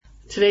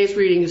Today's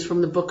reading is from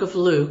the book of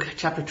Luke,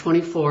 chapter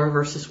 24,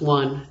 verses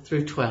 1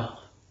 through 12.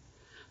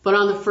 But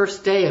on the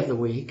first day of the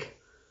week,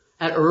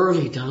 at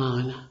early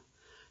dawn,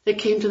 they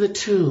came to the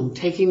tomb,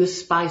 taking the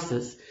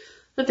spices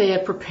that they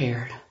had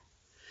prepared.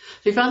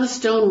 They found the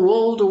stone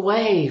rolled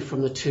away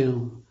from the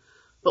tomb,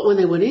 but when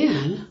they went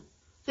in,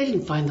 they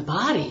didn't find the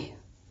body.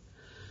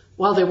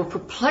 While they were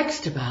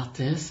perplexed about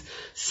this,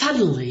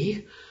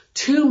 suddenly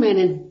 2 men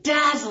in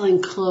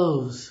dazzling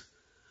clothes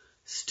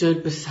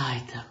stood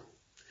beside them.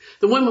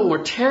 The women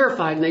were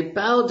terrified and they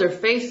bowed their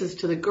faces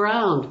to the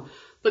ground.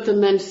 But the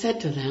men said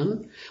to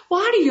them,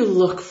 "Why do you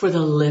look for the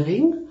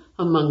living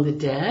among the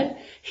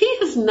dead? He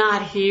is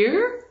not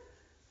here.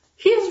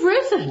 He is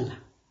risen.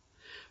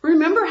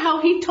 Remember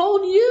how he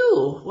told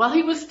you while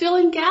he was still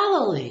in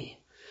Galilee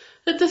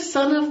that the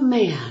Son of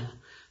Man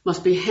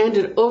must be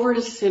handed over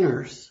to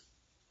sinners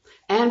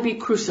and be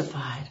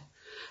crucified,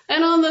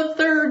 and on the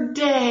third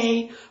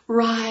day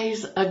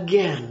rise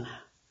again."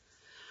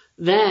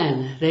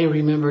 Then they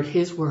remembered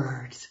his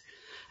words,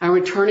 and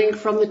returning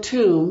from the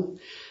tomb,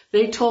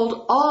 they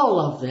told all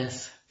of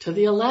this to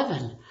the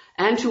 11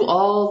 and to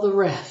all the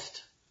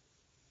rest.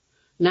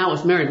 Now it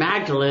was Mary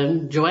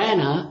Magdalene,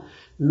 Joanna,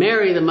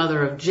 Mary the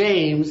mother of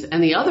James,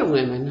 and the other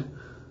women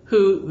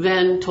who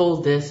then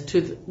told this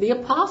to the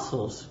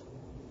apostles.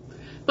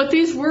 But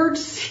these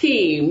words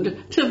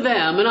seemed to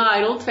them an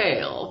idle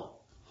tale,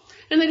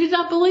 and they did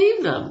not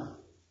believe them.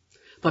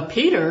 But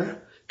Peter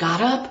got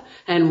up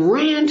and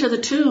ran to the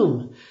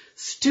tomb.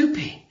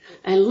 Stooping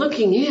and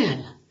looking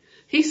in,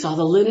 he saw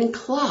the linen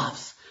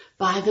cloths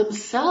by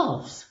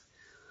themselves.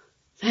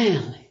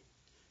 Then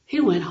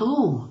he went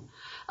home,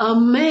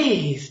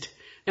 amazed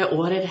at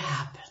what had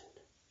happened.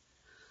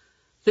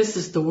 This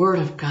is the word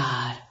of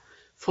God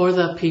for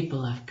the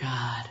people of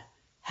God.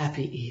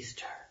 Happy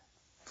Easter.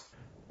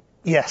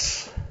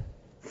 Yes,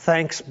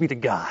 thanks be to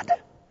God.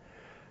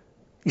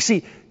 You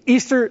see,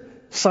 Easter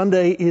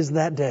Sunday is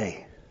that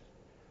day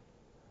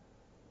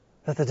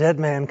that the dead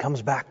man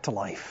comes back to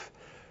life.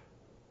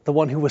 The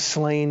one who was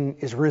slain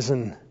is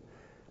risen.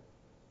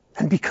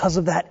 And because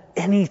of that,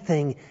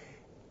 anything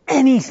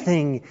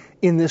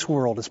in this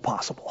world is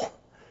possible.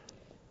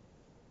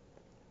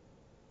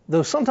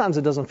 Though sometimes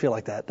it doesn't feel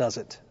like that, does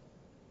it?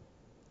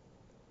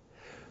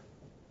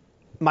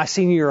 My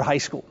senior year of high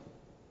school,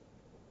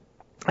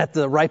 at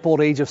the ripe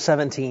old age of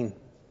 17,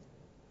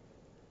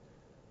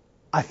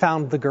 I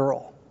found the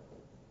girl,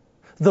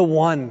 the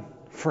one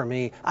for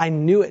me. I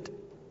knew it.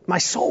 My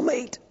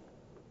soulmate.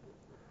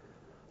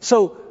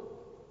 So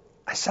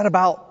I set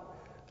about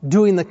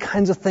doing the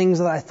kinds of things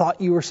that I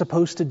thought you were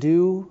supposed to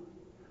do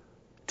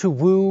to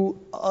woo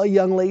a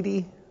young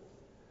lady.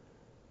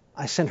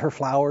 I sent her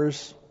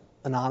flowers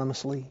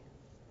anonymously.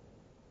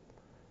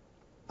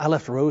 I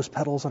left rose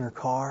petals on her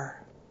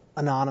car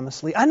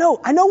anonymously. I know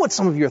what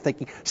some of you are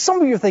thinking.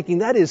 Some of you are thinking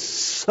that is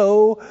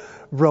so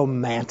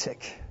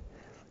romantic.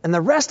 And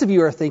the rest of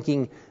you are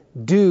thinking,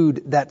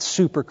 dude, that's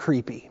super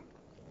creepy.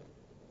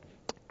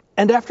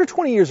 And after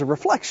 20 years of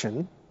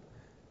reflection,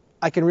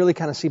 I can really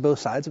kind of see both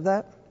sides of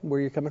that, where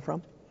you're coming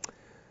from.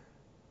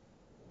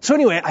 So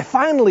anyway, I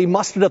finally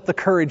mustered up the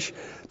courage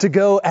to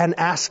go and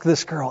ask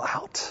this girl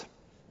out.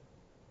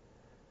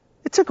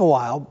 It took a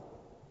while,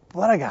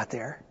 but I got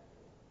there.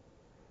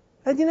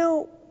 And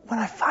when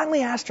I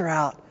finally asked her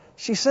out,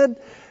 she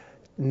said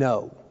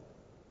no.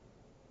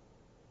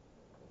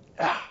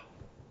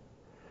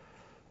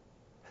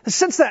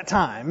 Since that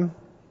time,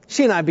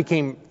 she and I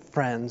became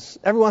friends.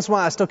 Every once in a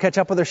while I still catch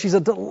up with her. She's a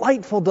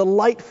delightful,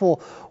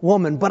 delightful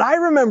woman. But I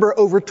remember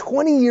over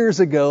 20 years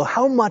ago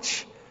how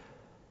much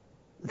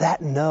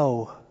that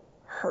no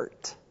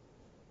hurt.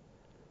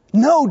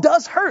 No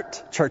does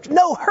hurt, church.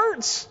 No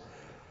hurts.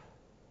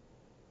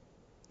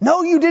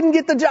 No, you didn't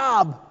get the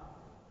job.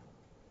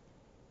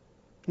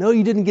 No,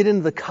 you didn't get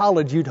into the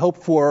college you'd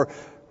hoped for,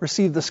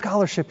 receive the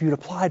scholarship you'd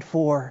applied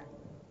for.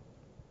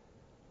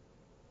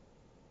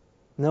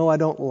 No, I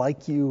don't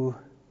like you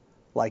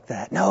like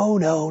that.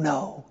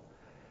 No.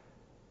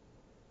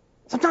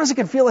 Sometimes it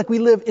can feel like we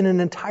live in an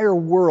entire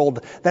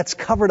world that's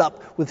covered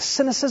up with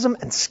cynicism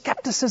and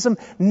skepticism,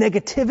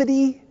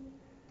 negativity,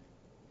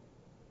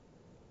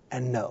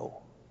 and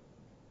no.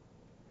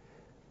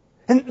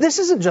 And this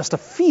isn't just a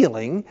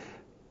feeling.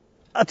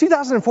 A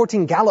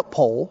 2014 Gallup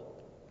poll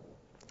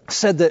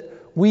said that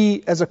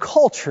we as a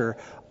culture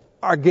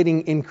are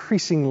getting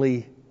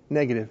increasingly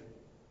negative.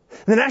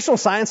 The National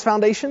Science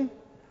Foundation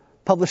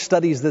published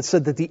studies that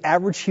said that the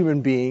average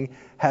human being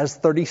has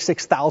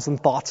 36,000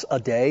 thoughts a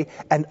day,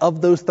 and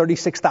of those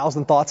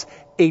 36,000 thoughts,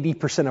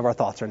 80% of our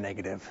thoughts are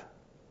negative.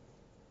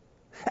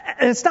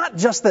 And it's not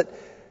just that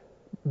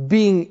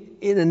being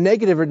in a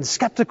negative and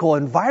skeptical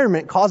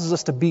environment causes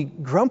us to be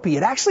grumpy.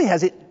 It actually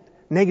has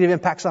negative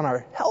impacts on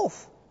our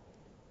health.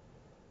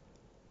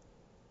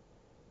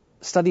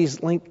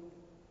 Studies link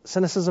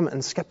cynicism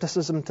and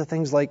skepticism to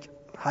things like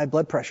high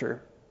blood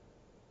pressure.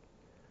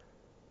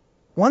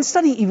 One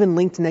study even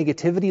linked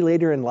negativity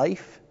later in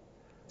life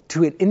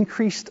to an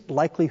increased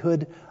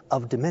likelihood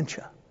of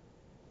dementia.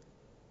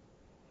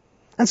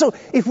 And so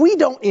if we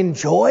don't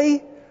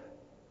enjoy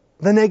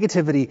the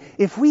negativity,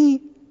 if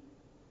we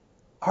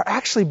are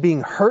actually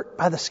being hurt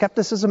by the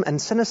skepticism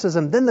and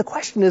cynicism, then the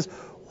question is,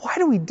 why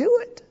do we do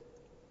it?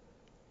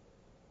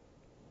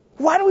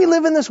 Why do we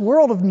live in this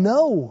world of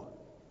no?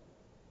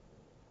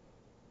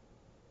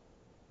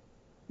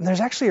 And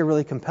there's actually a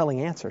really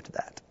compelling answer to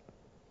that.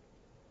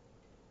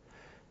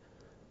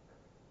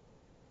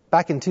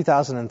 Back in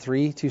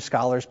 2003, two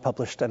scholars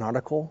published an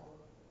article.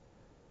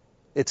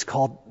 It's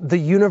called The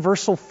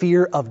Universal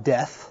Fear of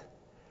Death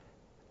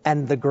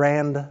and the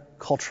Grand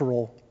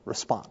Cultural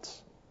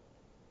Response.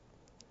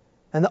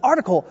 And the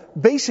article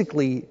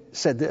basically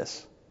said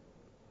this,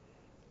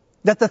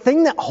 that the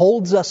thing that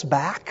holds us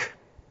back,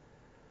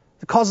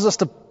 that causes us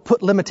to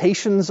put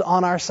limitations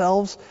on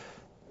ourselves,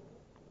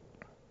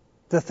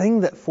 the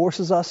thing that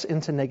forces us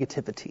into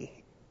negativity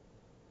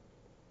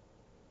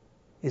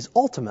is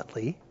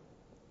ultimately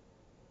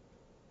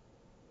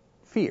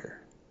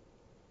fear.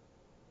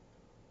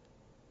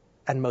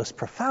 And most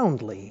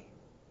profoundly,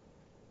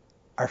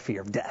 our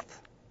fear of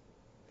death.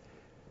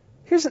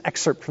 Here's an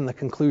excerpt from the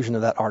conclusion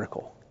of that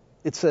article.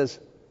 It says,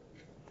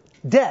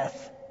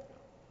 death,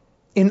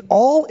 in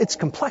all its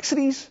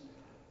complexities,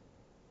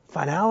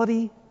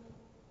 finality,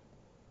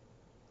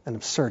 and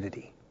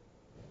absurdity,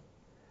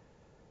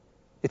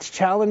 its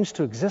challenge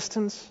to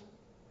existence,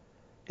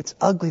 its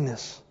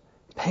ugliness,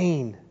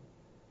 pain,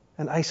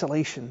 and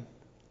isolation,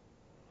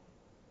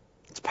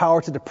 its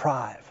power to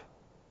deprive,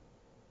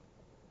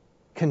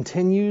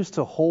 continues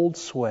to hold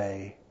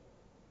sway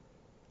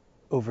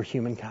over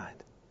humankind.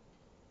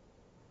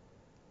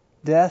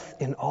 Death,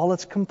 in all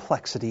its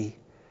complexity,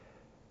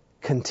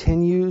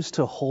 continues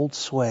to hold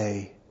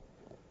sway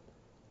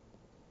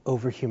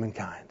over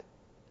humankind.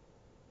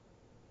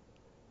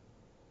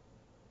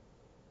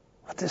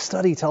 What this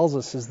study tells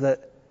us is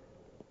that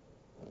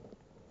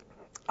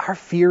our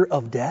fear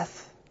of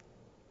death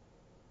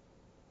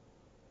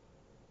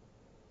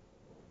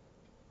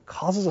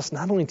causes us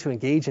not only to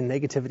engage in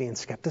negativity and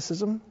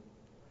skepticism,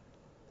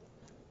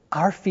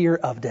 our fear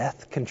of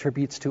death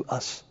contributes to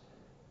us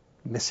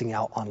missing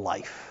out on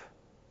life.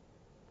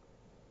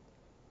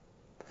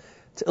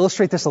 To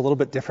illustrate this a little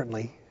bit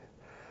differently,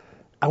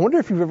 I wonder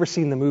if you've ever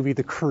seen the movie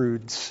The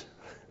Croods.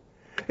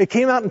 It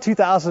came out in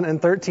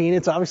 2013.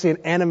 It's obviously an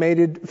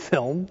animated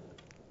film.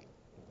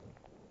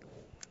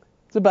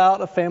 It's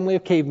about a family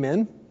of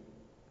cavemen.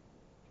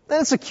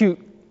 And it's a cute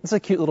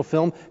little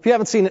film. If you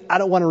haven't seen it, I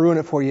don't want to ruin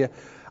it for you.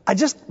 I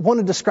just want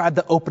to describe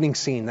the opening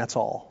scene, that's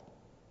all.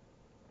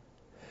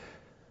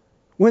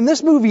 When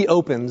this movie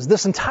opens,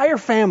 this entire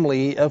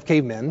family of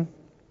cavemen,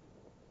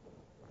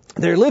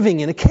 they're living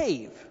in a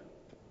cave.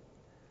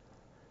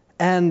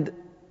 And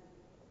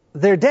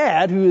their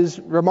dad, who is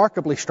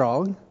remarkably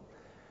strong,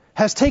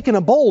 has taken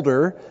a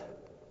boulder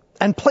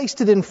and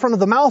placed it in front of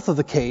the mouth of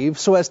the cave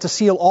so as to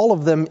seal all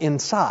of them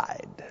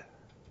inside.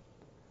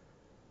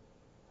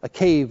 A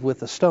cave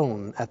with a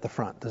stone at the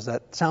front. Does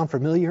that sound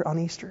familiar on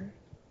Easter?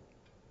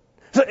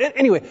 So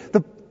anyway,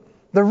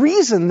 the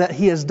reason that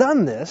he has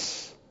done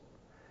this,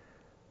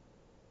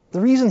 the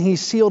reason he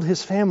sealed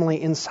his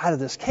family inside of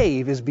this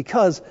cave is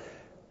because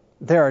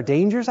there are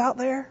dangers out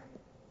there.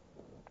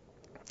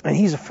 And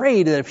he's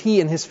afraid that if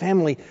he and his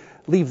family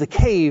leave the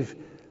cave,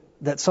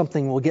 that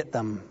something will get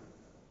them.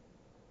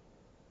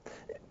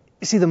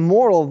 You see, the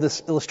moral of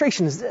this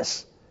illustration is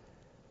this.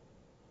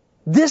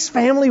 This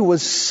family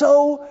was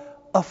so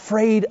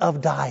afraid of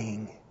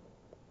dying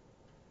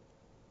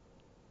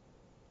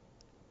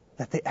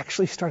that they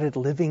actually started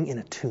living in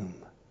a tomb.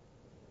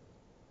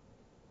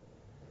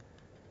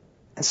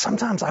 And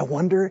sometimes I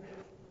wonder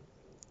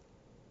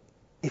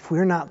if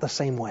we're not the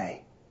same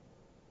way.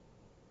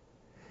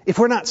 If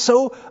we're not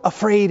so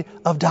afraid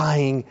of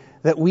dying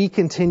that we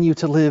continue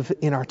to live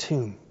in our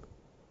tomb.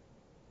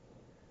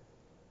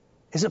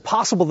 Is it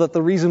possible that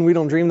the reason we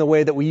don't dream the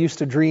way that we used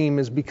to dream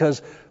is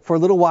because for a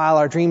little while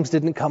our dreams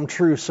didn't come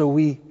true, so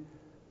we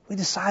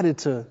decided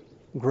to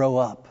grow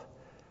up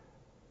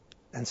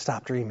and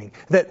stop dreaming?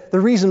 That the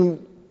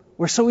reason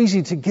we're so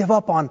easy to give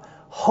up on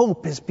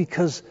hope is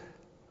because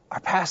our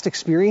past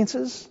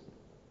experiences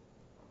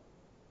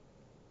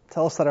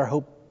tell us that our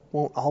hope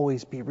won't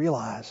always be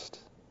realized.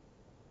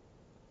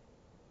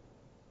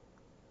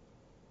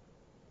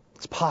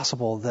 It's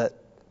possible that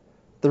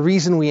the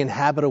reason we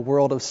inhabit a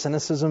world of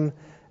cynicism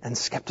and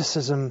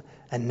skepticism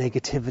and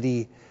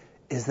negativity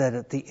is that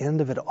at the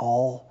end of it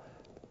all,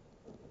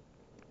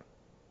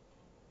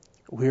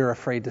 we're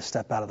afraid to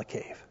step out of the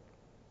cave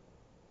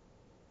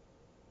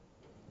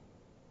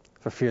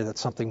for fear that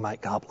something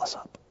might gobble us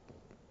up.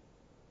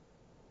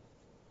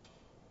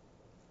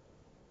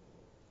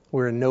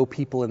 We're a no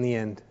people in the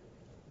end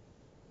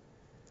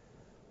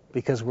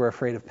because we're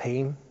afraid of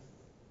pain,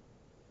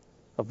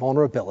 of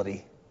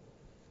vulnerability,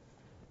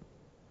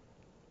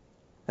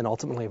 and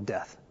ultimately of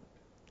death.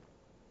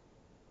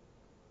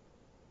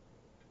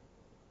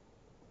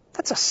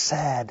 That's a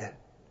sad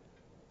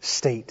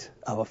state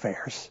of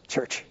affairs,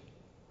 church.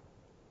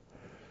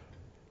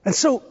 And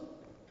so,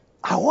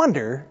 I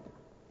wonder,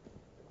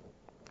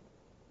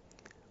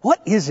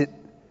 what is it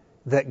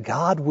that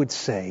God would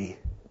say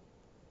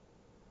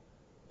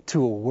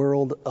to a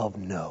world of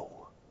no.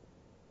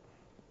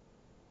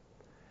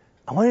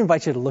 I want to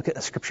invite you to look at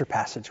a scripture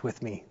passage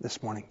with me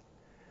this morning.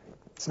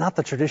 It's not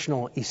the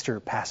traditional Easter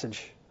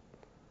passage,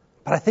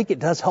 but I think it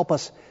does help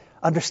us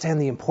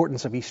understand the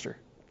importance of Easter.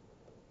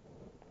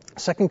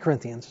 2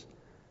 Corinthians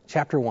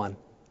chapter 1,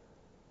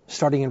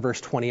 starting in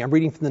verse 20. I'm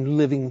reading from the New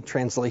Living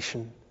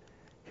Translation.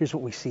 Here's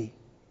what we see.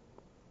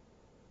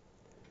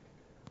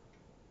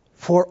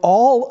 For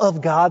all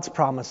of God's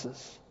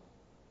promises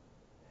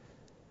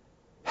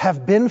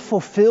have been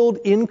fulfilled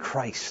in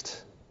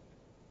Christ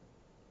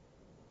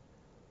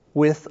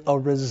with a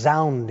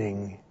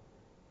resounding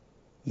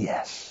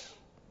yes.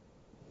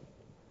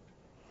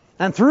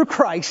 And through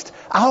Christ,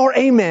 our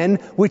amen,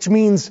 which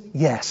means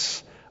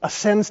yes,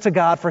 ascends to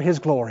God for His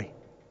glory.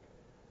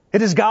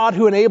 It is God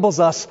who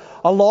enables us,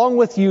 along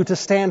with you, to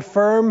stand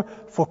firm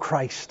for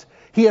Christ.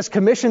 He has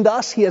commissioned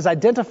us, He has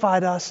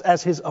identified us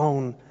as His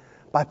own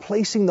by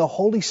placing the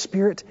Holy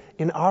Spirit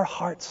in our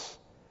hearts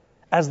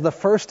as the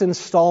first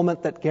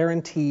installment that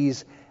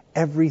guarantees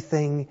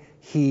everything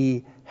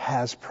He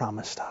has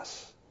promised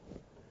us.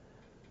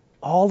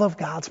 All of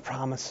God's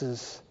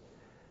promises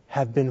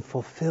have been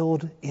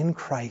fulfilled in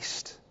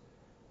Christ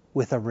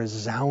with a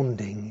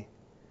resounding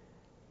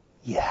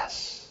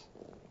yes.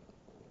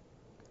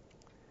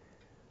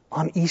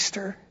 On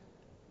Easter,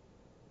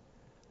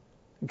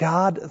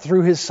 God,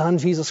 through His Son,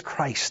 Jesus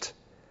Christ,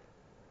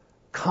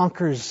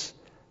 conquers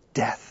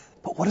death.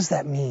 But what does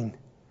that mean?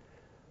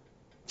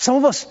 Some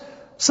of us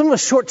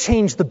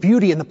shortchange the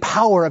beauty and the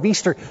power of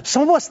Easter.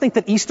 Some of us think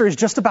that Easter is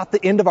just about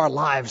the end of our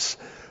lives,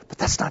 but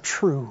that's not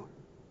true.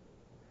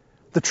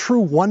 The true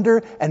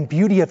wonder and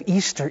beauty of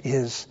Easter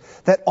is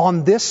that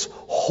on this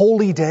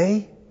holy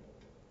day,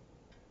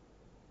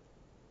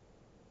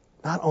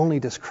 not only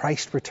does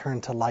Christ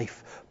return to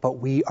life, but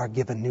we are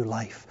given new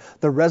life.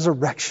 The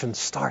resurrection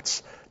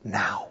starts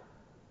now.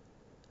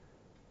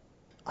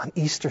 On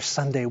Easter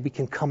Sunday, we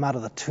can come out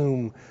of the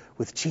tomb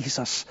with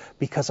Jesus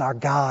because our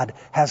God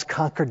has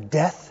conquered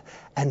death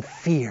and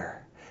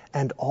fear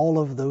and all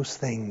of those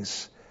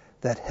things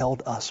that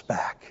held us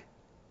back.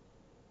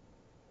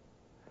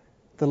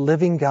 The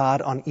living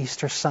God on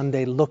Easter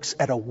Sunday looks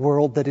at a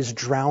world that is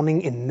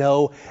drowning in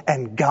no,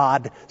 and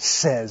God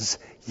says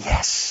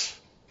yes.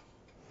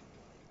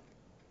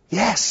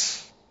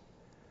 Yes.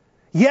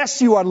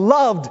 Yes, you are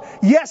loved.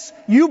 Yes,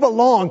 you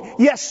belong.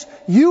 Yes,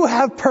 you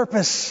have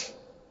purpose.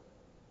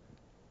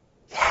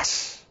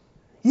 Yes.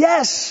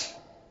 Yes.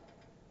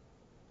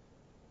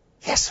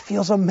 Yes,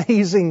 feels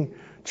amazing,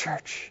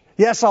 church.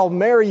 Yes, I'll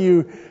marry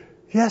you.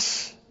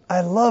 Yes,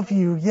 I love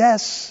you.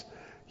 Yes,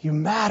 you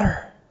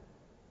matter.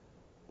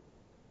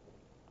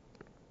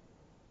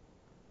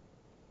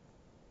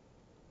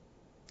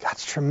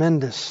 God's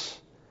tremendous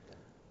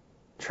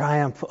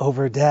triumph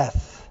over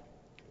death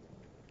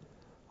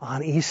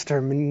on Easter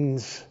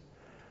means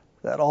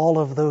that all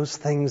of those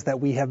things that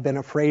we have been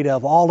afraid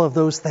of, all of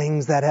those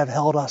things that have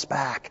held us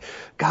back,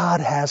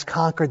 God has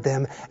conquered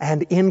them.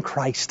 And in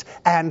Christ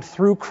and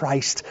through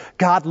Christ,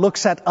 God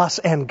looks at us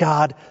and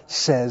God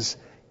says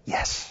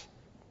yes.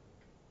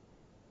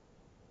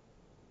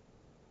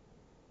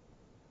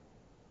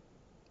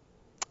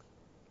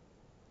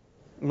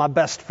 My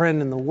best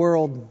friend in the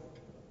world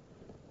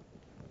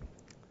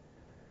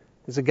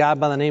is a guy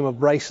by the name of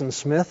Bryson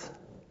Smith.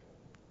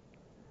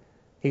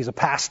 He's a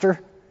pastor.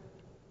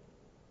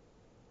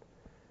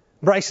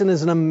 Bryson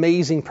is an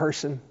amazing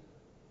person.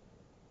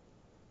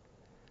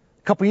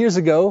 A couple years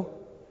ago,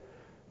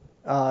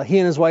 he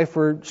and his wife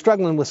were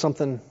struggling with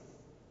something.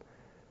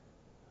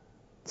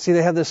 See,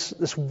 they have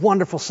this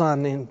wonderful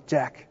son named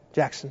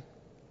Jackson.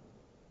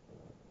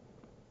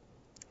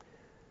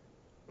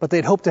 But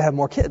they'd hoped to have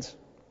more kids.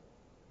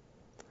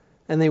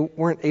 And they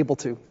weren't able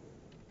to.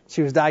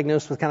 She was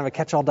diagnosed with kind of a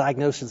catch-all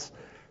diagnosis,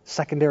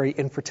 secondary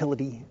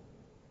infertility.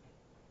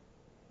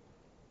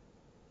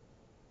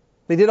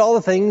 They did all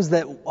the things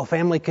that a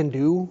family can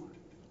do.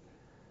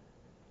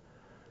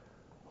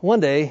 One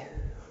day,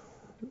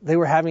 they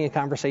were having a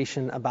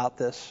conversation about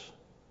this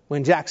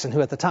when Jackson,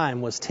 who at the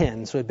time was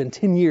 10, so it had been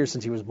 10 years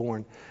since he was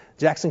born,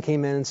 Jackson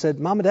came in and said,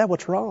 "Mom and Dad,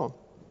 what's wrong?"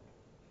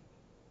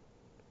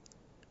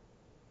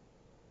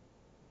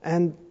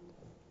 And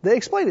they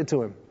explained it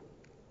to him.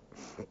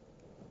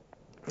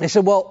 They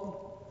said,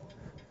 "Well,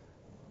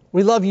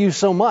 we love you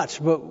so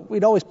much, but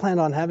we'd always planned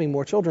on having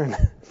more children."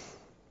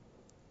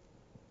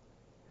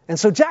 And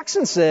so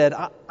Jackson said,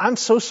 "I'm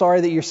so sorry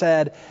that you're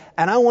sad,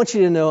 and I want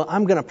you to know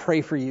I'm going to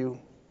pray for you."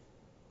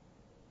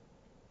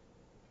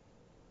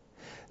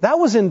 That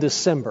was in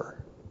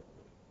December.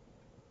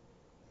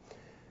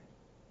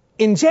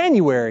 In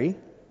January,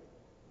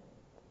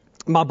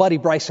 my buddy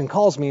Bryson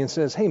calls me and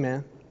says, "Hey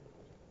man,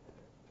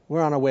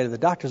 we're on our way to the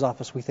doctor's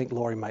office. We think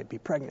Lori might be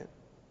pregnant."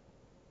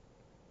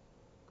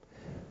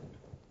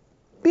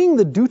 Being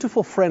the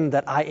dutiful friend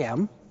that I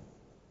am,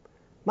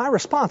 my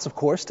response, of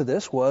course, to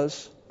this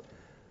was,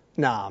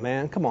 "Nah,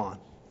 man, come on.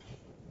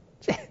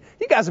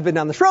 You guys have been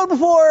down this road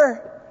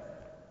before.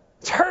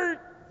 It's hurt.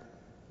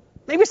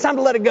 Maybe it's time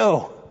to let it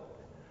go."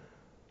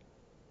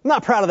 I'm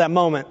not proud of that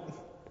moment.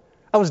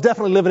 I was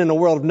definitely living in a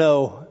world of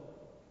no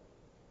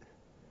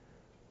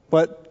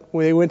But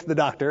when they went to the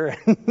doctor,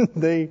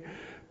 they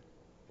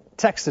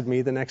texted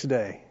me the next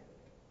day.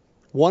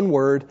 One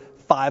word,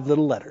 5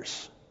 little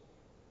letters.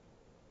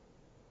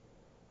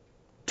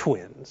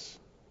 Twins.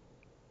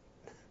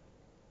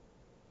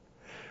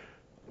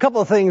 A couple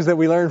of things that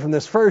we learned from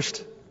this.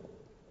 First,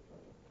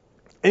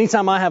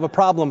 anytime I have a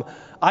problem,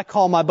 I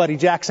call my buddy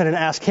Jackson and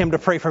ask him to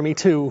pray for me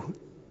too.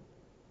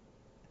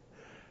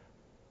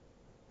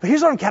 But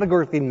here's what I'm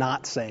categorically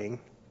not saying.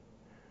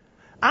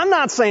 I'm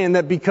not saying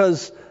that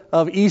because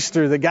of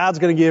Easter that God's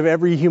going to give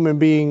every human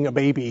being a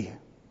baby.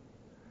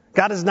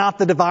 God is not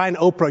the divine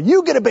Oprah.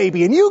 You get a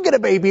baby and you get a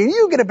baby and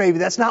you get a baby.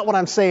 That's not what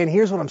I'm saying.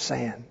 Here's what I'm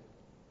saying.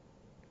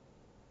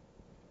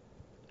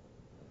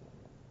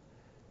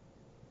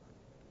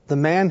 The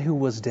man who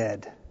was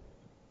dead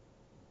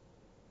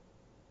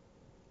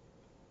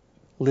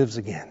lives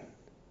again.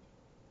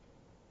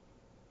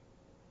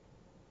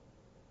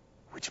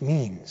 Which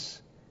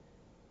means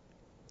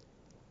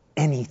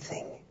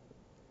anything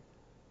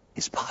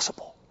is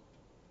possible.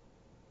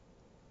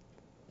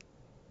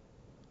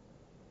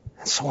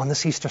 And so on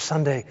this Easter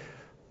Sunday,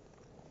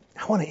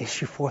 I want to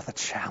issue forth a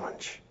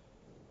challenge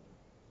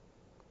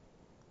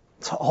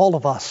to all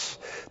of us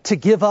to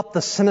give up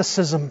the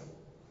cynicism,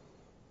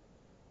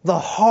 the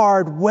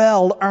hard,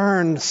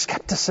 well-earned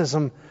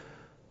skepticism,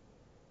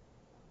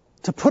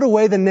 to put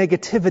away the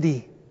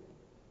negativity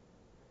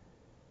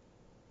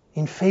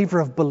in favor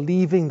of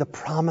believing the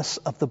promise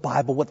of the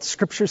Bible, what the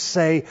Scriptures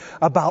say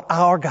about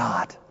our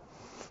God,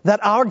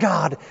 that our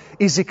God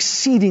is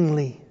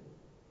exceedingly,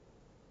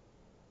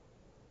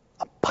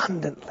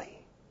 abundantly.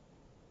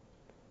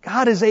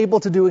 God is able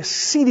to do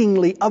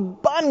exceedingly,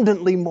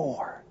 abundantly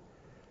more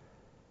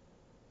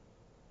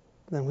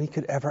than we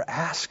could ever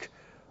ask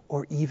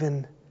or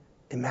even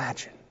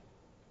imagine.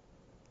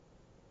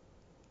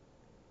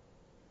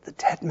 The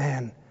dead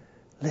man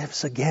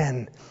lives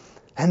again.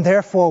 And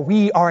therefore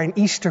we are an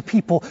Easter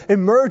people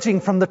emerging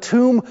from the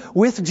tomb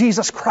with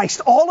Jesus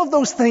Christ. All of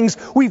those things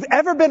we've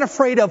ever been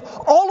afraid of,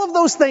 all of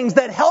those things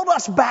that held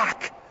us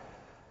back,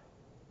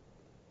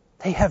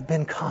 they have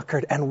been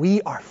conquered and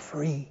we are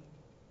free.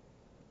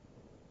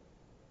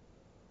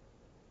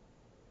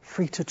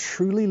 Free to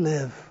truly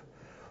live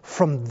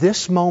from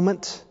this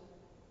moment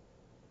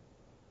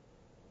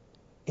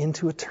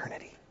into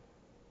eternity.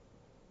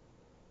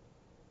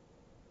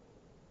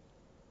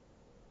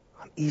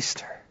 On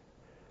Easter,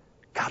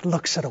 God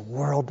looks at a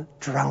world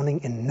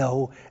drowning in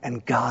no,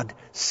 and God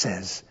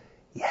says,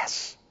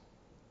 yes.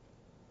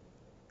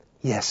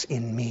 Yes,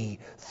 in me,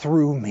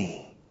 through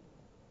me.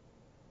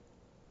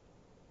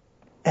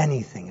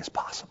 Anything is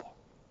possible.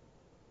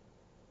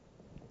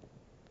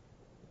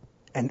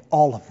 And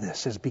all of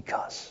this is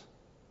because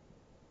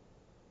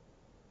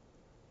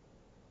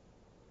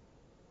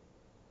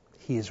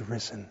He is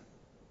risen.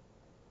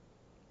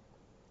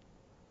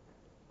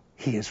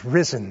 He is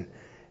risen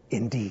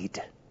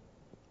indeed.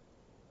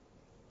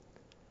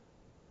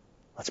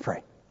 Let's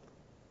pray.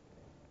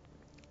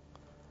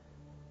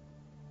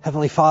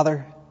 Heavenly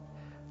Father,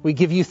 we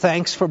give you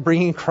thanks for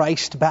bringing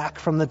Christ back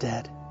from the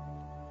dead.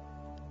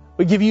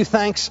 We give you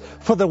thanks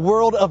for the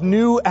world of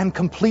new and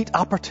complete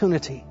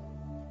opportunity.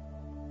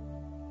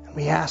 And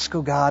we ask,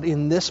 O God,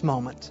 in this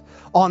moment,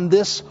 on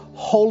this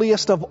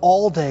holiest of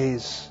all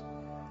days,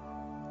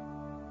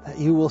 that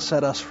you will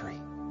set us free.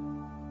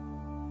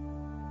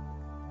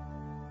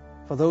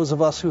 For those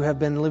of us who have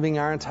been living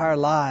our entire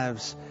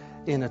lives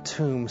in a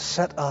tomb,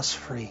 set us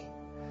free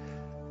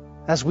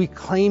as we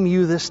claim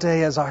you this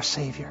day as our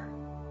Savior.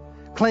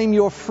 Claim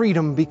your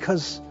freedom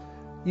because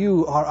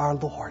you are our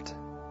Lord.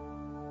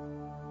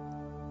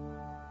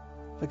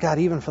 But God,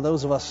 even for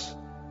those of us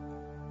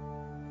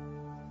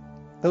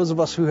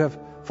who have,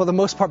 for the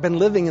most part, been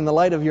living in the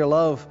light of your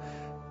love,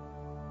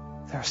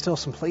 there are still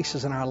some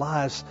places in our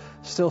lives,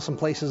 still some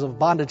places of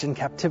bondage and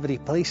captivity,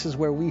 places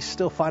where we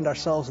still find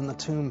ourselves in the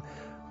tomb.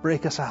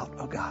 Break us out,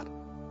 oh God.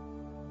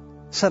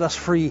 Set us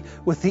free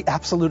with the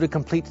absolute and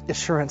complete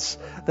assurance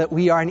that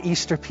we are an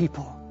Easter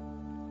people.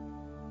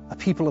 A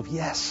people of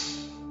yes.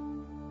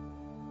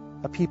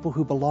 A people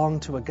who belong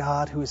to a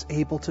God who is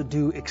able to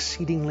do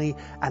exceedingly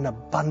and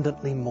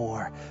abundantly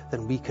more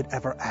than we could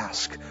ever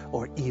ask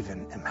or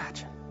even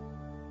imagine.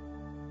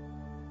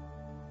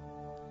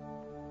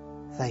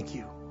 Thank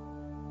you.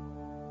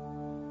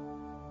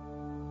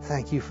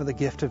 Thank you for the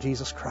gift of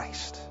Jesus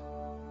Christ.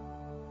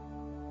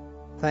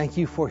 Thank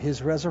you for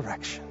His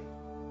resurrection.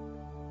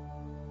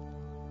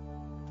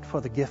 For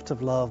the gift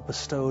of love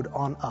bestowed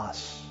on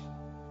us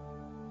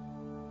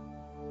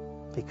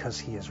because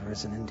He is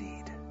risen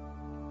indeed.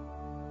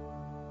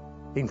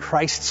 In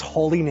Christ's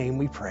holy name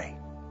we pray.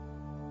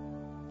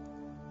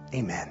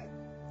 Amen.